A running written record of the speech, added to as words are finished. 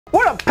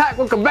What up, Pack?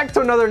 Welcome back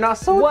to another Not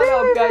So What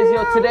up, guys?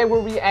 Yo, today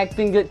we're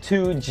reacting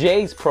to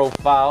Jay's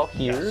profile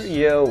here.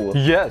 Yo.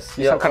 Yes.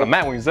 You sound kind of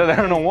mad when you said that.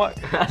 I don't know what.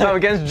 So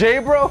against Jay,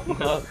 bro?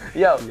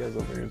 Yo.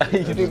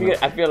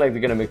 I feel like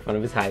they're gonna make fun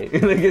of his height.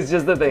 Like, it's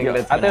just the thing.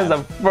 I think it's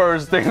the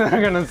first thing they're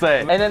gonna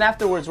say. And then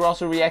afterwards, we're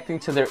also reacting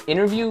to their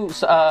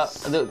interviews.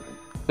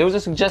 There was a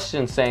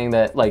suggestion saying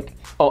that, like,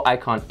 oh,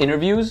 iKON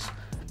interviews.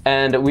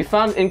 And we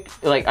found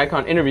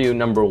iKON interview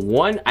number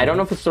 1. I don't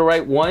know if it's the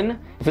right one.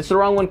 If it's the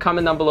wrong one,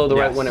 comment down below the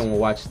right one and we'll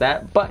watch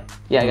that. But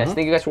yeah, guys,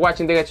 thank you guys for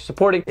watching. Thank you guys for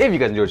supporting. If you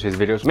guys enjoyed today's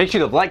videos, make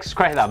sure to like,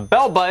 subscribe, hit that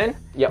bell button.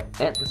 Yep.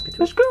 And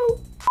let's go.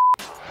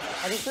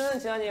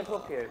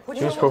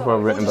 Jim's profile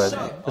written by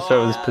them. Let's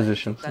start with this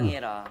position.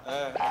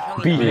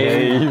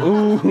 Behave.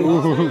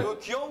 Ooh.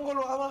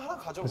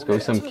 Let's go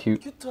with some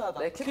cute.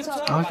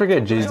 I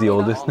forget Jay's the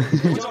oldest.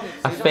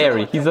 A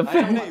fairy. He's a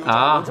fairy.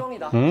 Ah.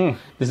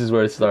 This is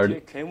where it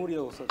started.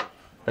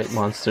 Right,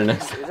 monster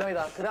next.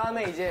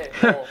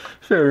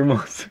 Fairy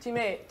monster.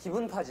 팀의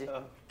기분파지.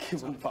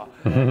 기분파.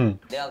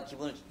 내가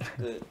기분을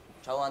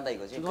좌우한다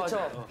이거지.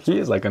 He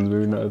is like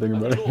movie now I think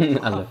about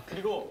it. I love.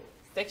 그리고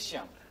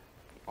섹시함.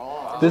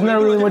 There's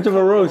not really much of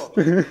a roast.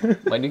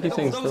 Why do you keep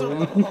saying so?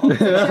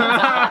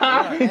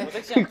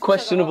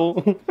 Questionable.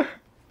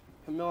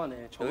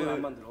 현명하네. 저걸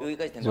안 만들어.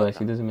 여기까지 된 So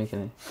he doesn't make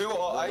any.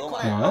 그리고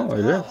아이콘에 Oh,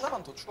 yeah.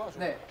 하나만 더 추가하죠.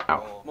 네.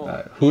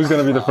 Who's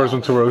gonna be the first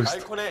one to roast?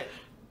 아이콘에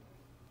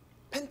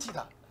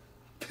팬티다.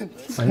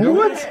 I know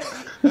what?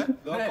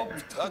 그냥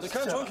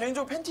저는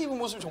개인적으로 팬티 입은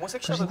모습이 정말 I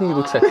think he 섹시하다.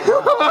 looks sexy.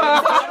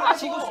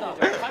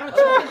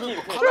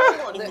 가능한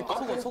거 아닙니까?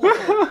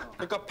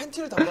 그러니까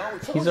팬티를 담당하고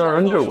있어. He's our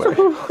underwear.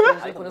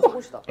 아이콘의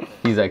속옷이다.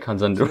 He's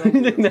iKON's underwear.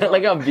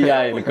 Like on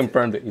BI and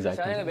confirmed it. He's iKON.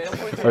 자연의 매력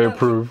포인트. I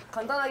approve.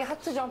 간단하게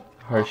하트점.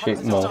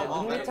 Heart-shaped mole.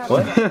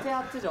 what?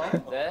 하트점.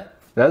 네.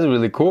 That's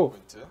really cool.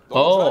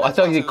 Oh, I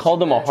thought he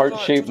called him a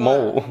heart-shaped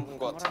mole.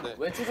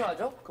 왜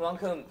추천하죠?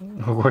 그만큼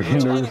What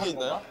좋아하는 게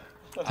있나요?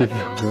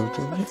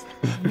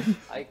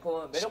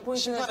 아이콘 매력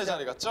포인트는 심판의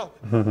자리 같죠?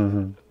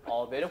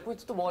 매력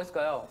포인트 또 뭐가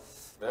있을까요?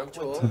 매력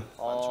포인트.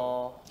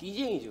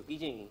 끼쟁이죠,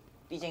 끼쟁이.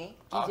 삐쟁이?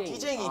 아,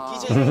 끼쟁이.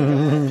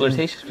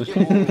 Flirtatious with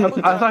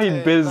I thought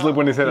he'd biz lip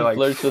when he said it like.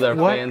 flirts with our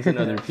fans and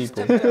other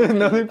people.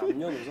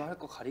 남녀노소 할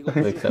거 가리고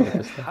Like that with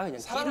this stuff. 다 그냥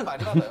사람을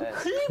많이 받아요.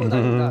 흘리고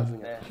다닌다 아주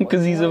그냥.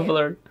 Because he's a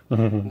flirt.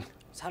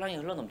 사랑이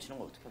흘러 넘치는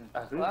걸 어떻게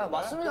합니까?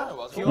 맞습니다.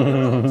 맞아.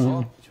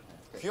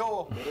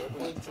 귀여워.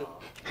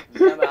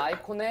 그다음에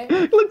아이콘의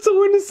Looks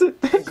so innocent.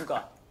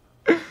 누가?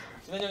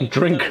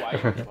 Drink.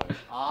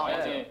 아,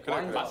 네.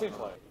 와인 맛을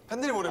좋아해.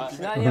 팬들이 모르는 비밀.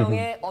 진한이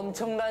형의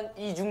엄청난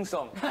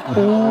이중성.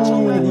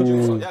 엄청난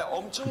이중성. 야,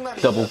 엄청난.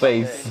 Double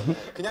face.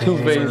 Two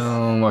face.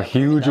 A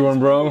huge one,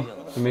 bro.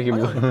 You make him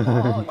look.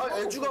 아,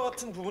 애주가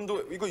같은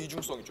부분도 이거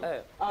이중성이죠.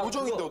 네.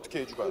 요정인데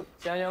어떻게 애주가요?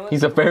 진한이 형은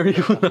He's a fairy.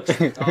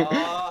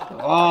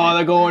 Oh,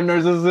 they're going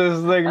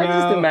narcissistic I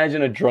just now.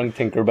 imagine a drunk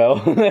Tinkerbell.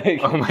 Like,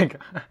 Oh my god.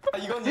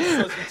 이건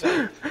있어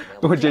진짜.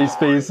 What Jay's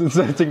face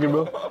inside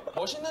Tinkerbell.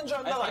 멋있는 줄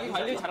안다가 아니고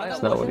관리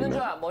That's not what he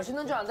meant.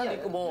 멋있는 줄 안다도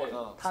있고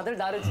뭐 다들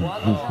나를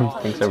좋아하는 사람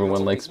Thinks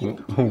everyone likes me.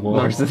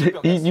 Narcissist.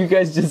 You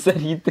guys just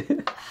said he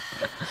did.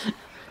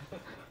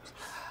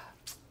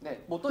 네,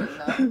 뭐 또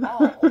있나요?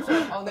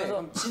 없어요. 아, 네.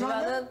 그럼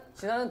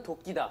진아는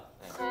도끼다.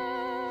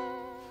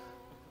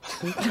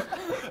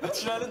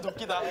 지나는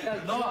도끼다.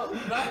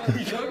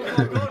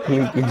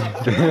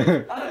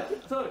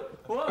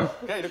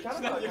 그냥 이렇게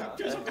하는 거 아니야?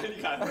 표정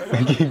관리가 안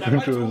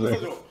돼.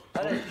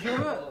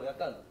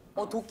 약간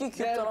도끼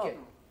귀엽잖아.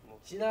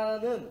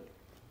 진아는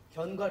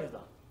견과류다.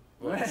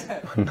 왜?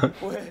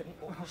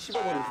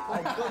 씹어버리고. 아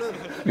이거는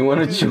You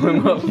want to chew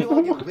him up?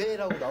 유명하게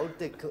왜라고 나올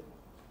때 그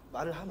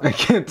말을 하면. I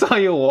can't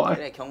tell you why.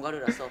 그래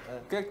견과류라서.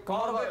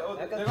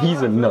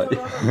 He's a nut.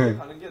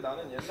 가는 게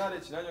나는 옛날에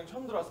진한이 형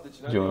처음 들어왔을 때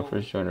진한이 You 형 want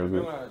first join our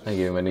group? I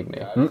gave him a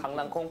nickname.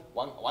 강낭콩?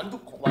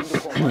 완두콩.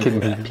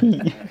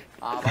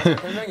 아 맞아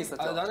별명이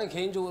있었죠. 나는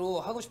개인적으로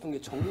하고 싶은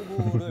게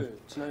정보를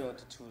진환이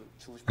형한테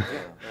주고 싶은 게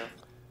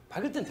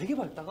밝을 땐 되게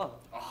밝다가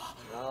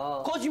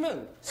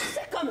꺼지면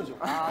새까매져.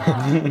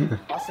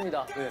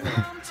 맞습니다.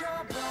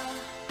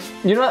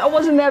 You know, I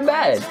wasn't that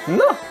bad.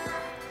 No.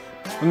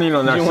 You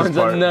know, You narcissist want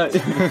a part. nut.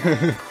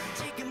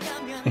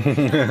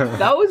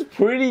 That was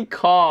pretty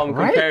calm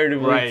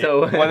comparatively Right.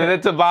 to When they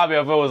did to Bobby,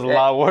 I thought it was a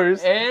lot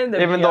worse. And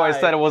the Even though I BI.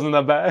 said it wasn't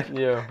that bad.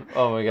 Yeah.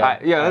 Oh my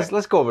god. Yeah,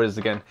 let's go over this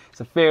again. It's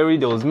a fairy,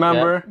 there was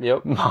member,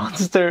 Yep.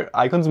 monster,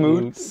 iKON's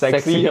mood,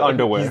 sexy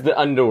underwear. He's the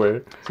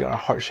underwear. He's got a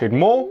heart-shaped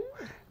mole.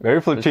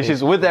 Very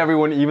flirtatious with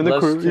everyone, even the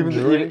crew, Loves to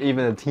drink.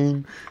 even the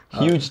team.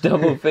 Huge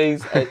double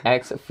face.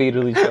 Acts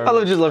fatally charming. I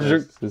love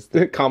short,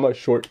 comma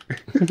short.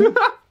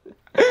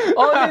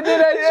 Oh, they did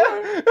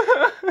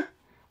that.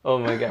 Oh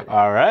my god.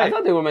 All right. I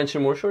thought they were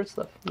mentioning more short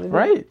stuff. Maybe.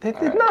 Right, they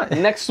did not.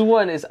 Next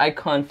one is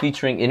iKON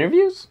featuring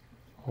interviews.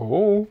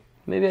 Oh.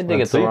 Maybe I did get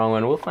Let's the see. wong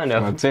one. We'll find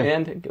out. Let's see.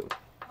 And go.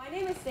 My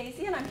name is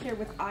Stacy and I'm here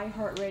with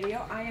iHeartRadio.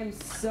 I am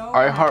so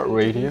iHeartRadio?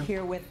 happy to be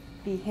here with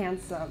the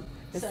handsome,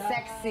 the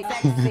sexy.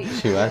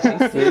 Shoot, I think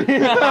so.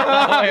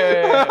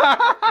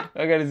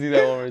 I gotta see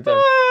that one more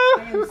time.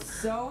 I am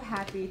so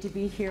happy to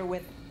be here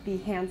with be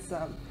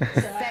handsome, Is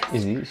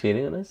sexy, he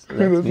cheating on us?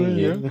 That's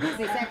me. Yeah.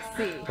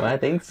 sexy. Well,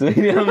 thanks.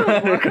 Maybe I'm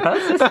not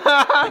across.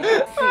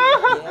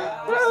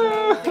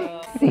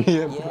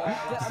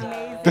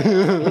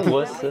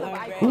 What's up?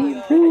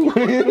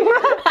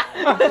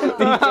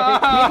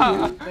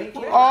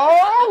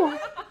 Oh!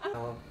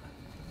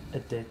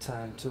 At that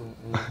time too.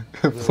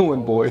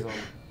 Fluent boy.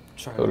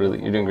 Totally,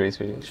 you're doing great,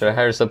 sweetie. Should I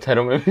hire a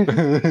subtitle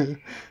maybe?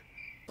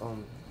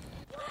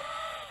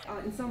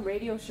 In some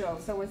radio show,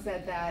 someone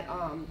said that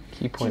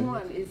Key point.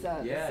 Jinwon is the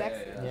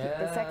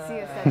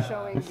sexiest at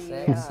showing the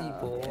Sexy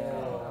boy.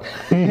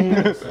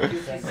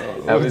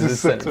 That was the the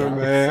center, center.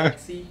 man.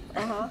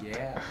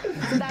 Yeah.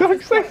 so that's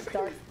his point,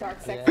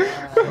 dark sexy.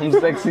 I'm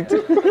sexy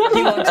too.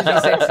 He wants to be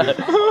sexy.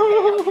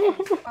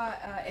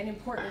 An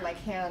important like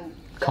hand.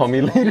 Call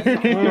me later.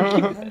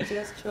 Let me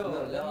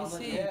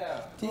see.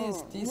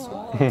 This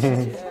one.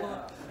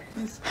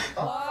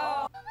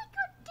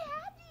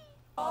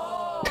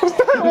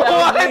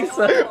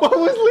 What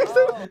was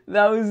Lisa?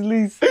 That was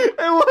Lisa. It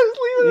was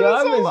Lisa. Yeah, I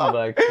It's so miss long.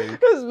 Blackpink.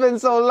 It's been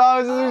so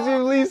long since we've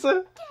seen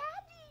Lisa.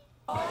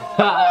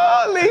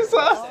 Oh,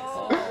 Lisa.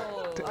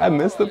 I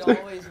missed them too.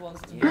 Always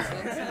wants to be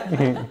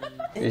sexy.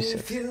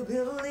 If you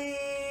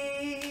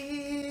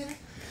believe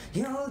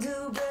you'll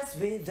do best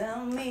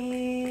without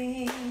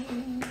me.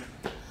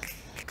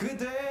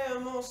 그대의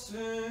모습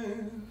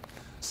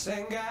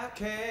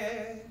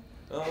생각해.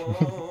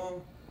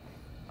 Oh.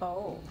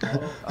 Oh.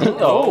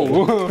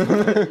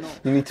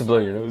 You need to blow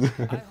your nose.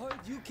 I heard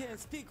you can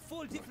speak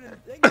 4 different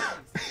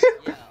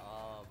languages.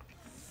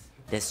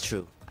 That's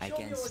true. I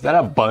can Is speak that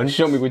a bun?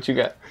 Show me what you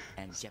got.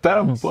 and Is that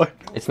a bun?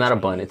 It's not a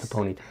bun, it's a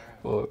ponytail.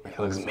 Oh, it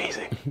looks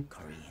amazing.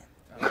 Korean.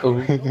 Oh.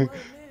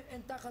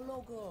 And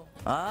Tagalog.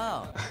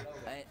 Oh,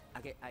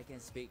 I can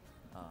speak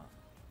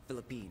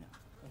Filipino.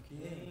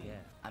 Yeah,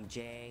 I'm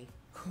Jay.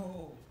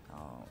 Oh,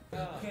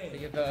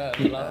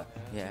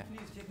 yeah.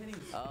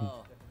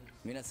 Oh,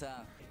 皆さ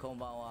んこん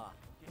ばんは。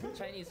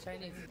 Chinese.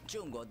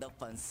 中国的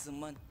粉丝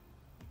们，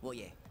我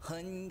也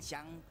很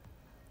想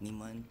你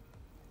们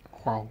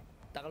Wow.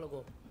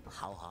 Tagalog.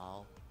 好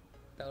好。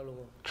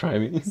 Tagalog. Try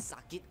me.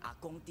 sakit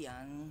akong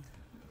tiyan,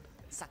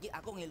 sakit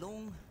akong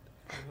ilong.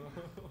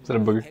 Is that a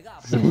booger? 배가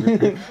Is it a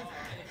booger?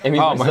 Amy,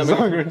 Oh, my my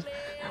stomach. stomach.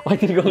 Why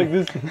did he go like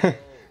this?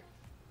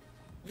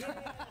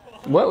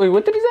 What? Wait,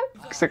 what did he say?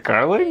 Is it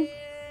curling?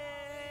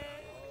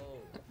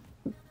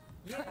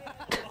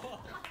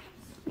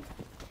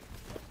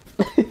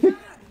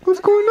 What's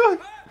going on?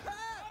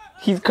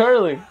 He's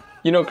curling.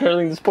 You know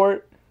curling the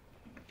sport?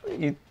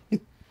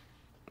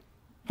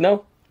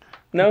 No?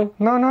 No?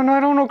 No, I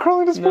don't know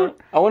curling the sport.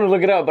 I want to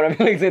look it up, but I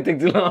feel like it's going to take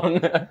too long.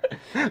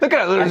 Look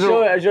at it. I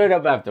show it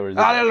up afterwards.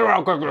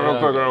 Real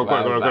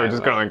quick.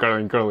 Just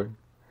curling.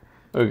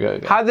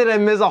 Okay. How did I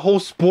miss a whole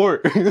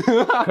sport?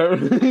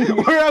 Curling.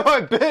 Where have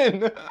I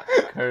been?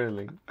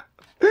 Curling.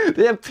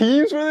 They have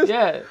teams for this?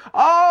 Yeah.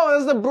 Oh,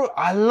 that's the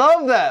I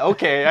love that.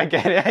 Okay, I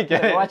get it.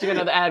 We're watching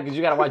another ad because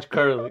you got to watch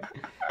curling.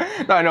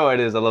 No, I know what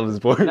it is. I love the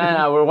sport.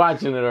 Nah, we're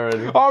watching it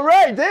already. All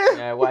right, damn.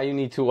 Yeah, why you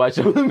need to watch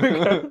Olympic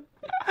curling?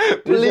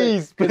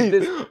 Please. Oh,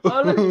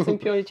 look, it's in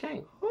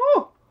Pyeongchang.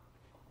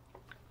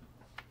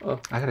 I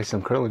gotta see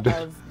some curling.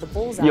 Of the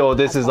bulls Yo,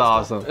 this is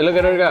awesome. Look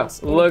at her go.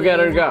 Look at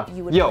her go.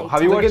 Yo,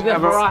 have you watched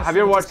have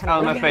you ever watched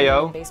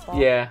LMFAO?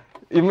 Yeah.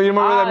 You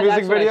remember that music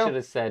that's what I video? should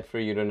have said for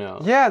you to know.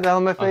 Yeah, the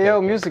LMFAO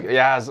Okay. music.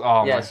 Yes.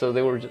 Oh Yeah, my. so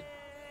they were just.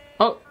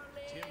 Oh.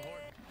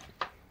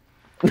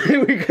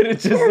 We could have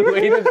just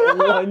waited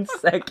 1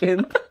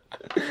 second.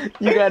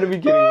 You gotta be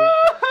kidding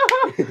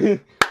me.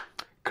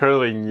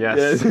 Curling,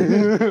 yes.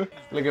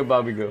 Look at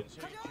Bobby go.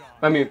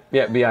 I mean,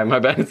 yeah, BI, my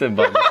bad, I said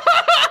Bobby.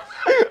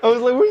 I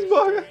was like, where's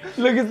Bobby?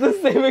 Look, it's the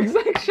same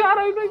exact shot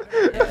I think.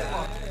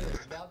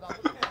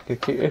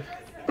 Okay,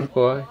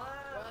 boy.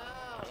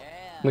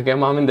 Look at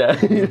mom and dad.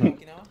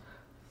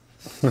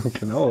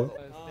 Okay, no.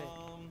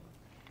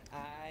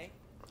 I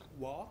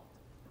walk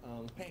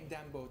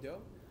횡단보도.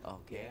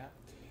 Okay. Yeah.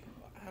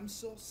 I'm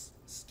so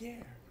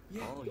scared.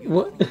 Yeah. Oh,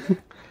 What?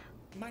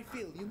 My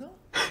feel, you know?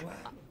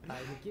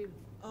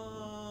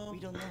 We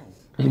don't know.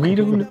 We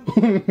don't know.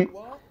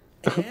 Walk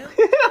and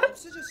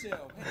없어졌어요.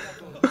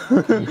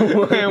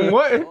 횡단보도. And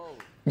what?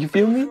 You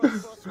feel me? Yeah.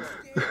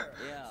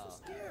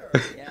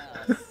 Scared.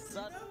 Yeah.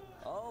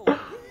 Oh.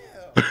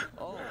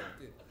 Oh.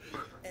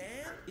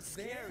 And It's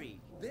scary.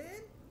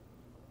 then,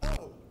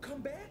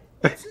 come back.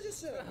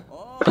 없어졌어요.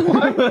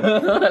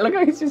 Look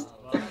how he's just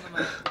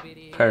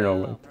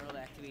paranormal.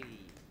 Activity.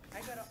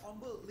 I got an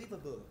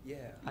unbelievable.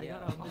 Yeah.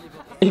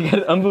 You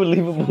got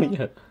unbelievable,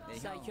 yeah.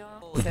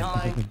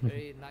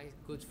 Very nice,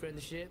 good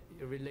friendship,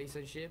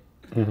 relationship,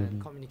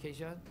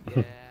 communication.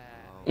 Yeah.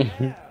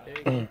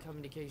 Very good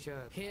communication.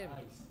 Him.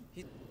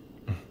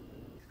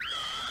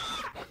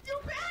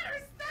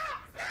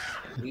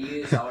 We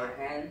use our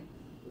hand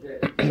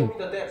Show me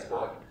the dance,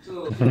 boy.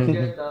 to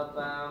get the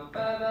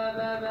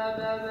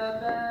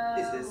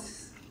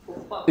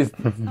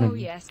Oh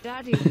yes,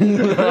 Daddy.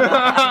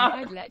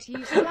 I'd let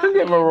you slap me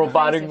Give a in the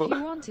robotic face voice. if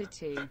you wanted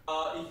to.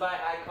 If I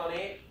icon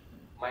it,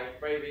 my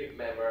favorite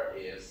member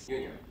is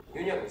Union.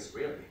 Union is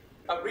really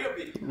real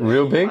big.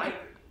 Real big?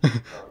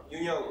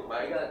 윤영,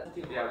 Mike.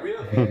 Yeah,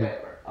 real big.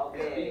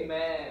 Okay.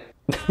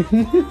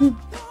 man.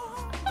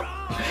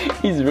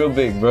 He's real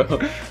big, bro.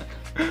 Why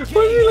do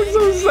you look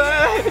so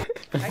sad?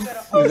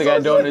 He's like, I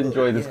don't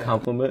enjoy this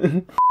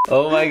compliment.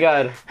 Oh my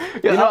god.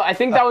 You know, I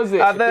think that was it.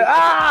 I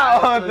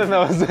think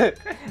that was it.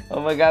 Oh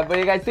my god. But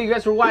you guys, thank you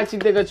guys for watching.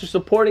 Thank you guys for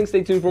supporting.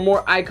 Stay tuned for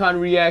more iKON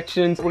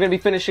reactions. We're gonna be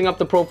finishing up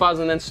the profiles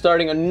and then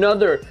starting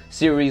another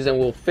series, and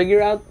we'll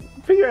figure out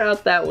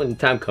that when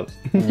time comes.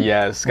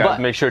 Yes, guys, But-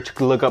 make sure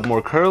to look up more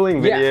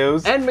curling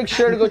videos. Yeah. And make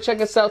sure to go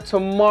check us out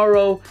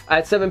tomorrow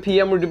at 7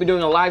 p.m. We're going to be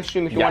doing a live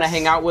stream if you want to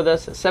hang out with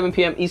us at 7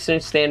 p.m. Eastern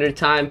Standard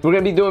Time. We're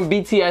going to be doing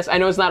BTS. I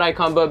know it's not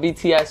iKON, but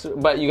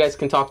BTS, but you guys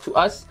can talk to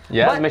us.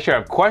 Yeah, But- make sure you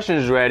have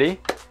questions ready.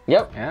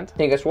 Yep. And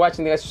thank you guys for watching.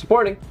 Thank you guys for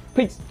supporting.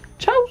 Peace.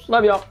 Ciao.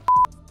 Love y'all.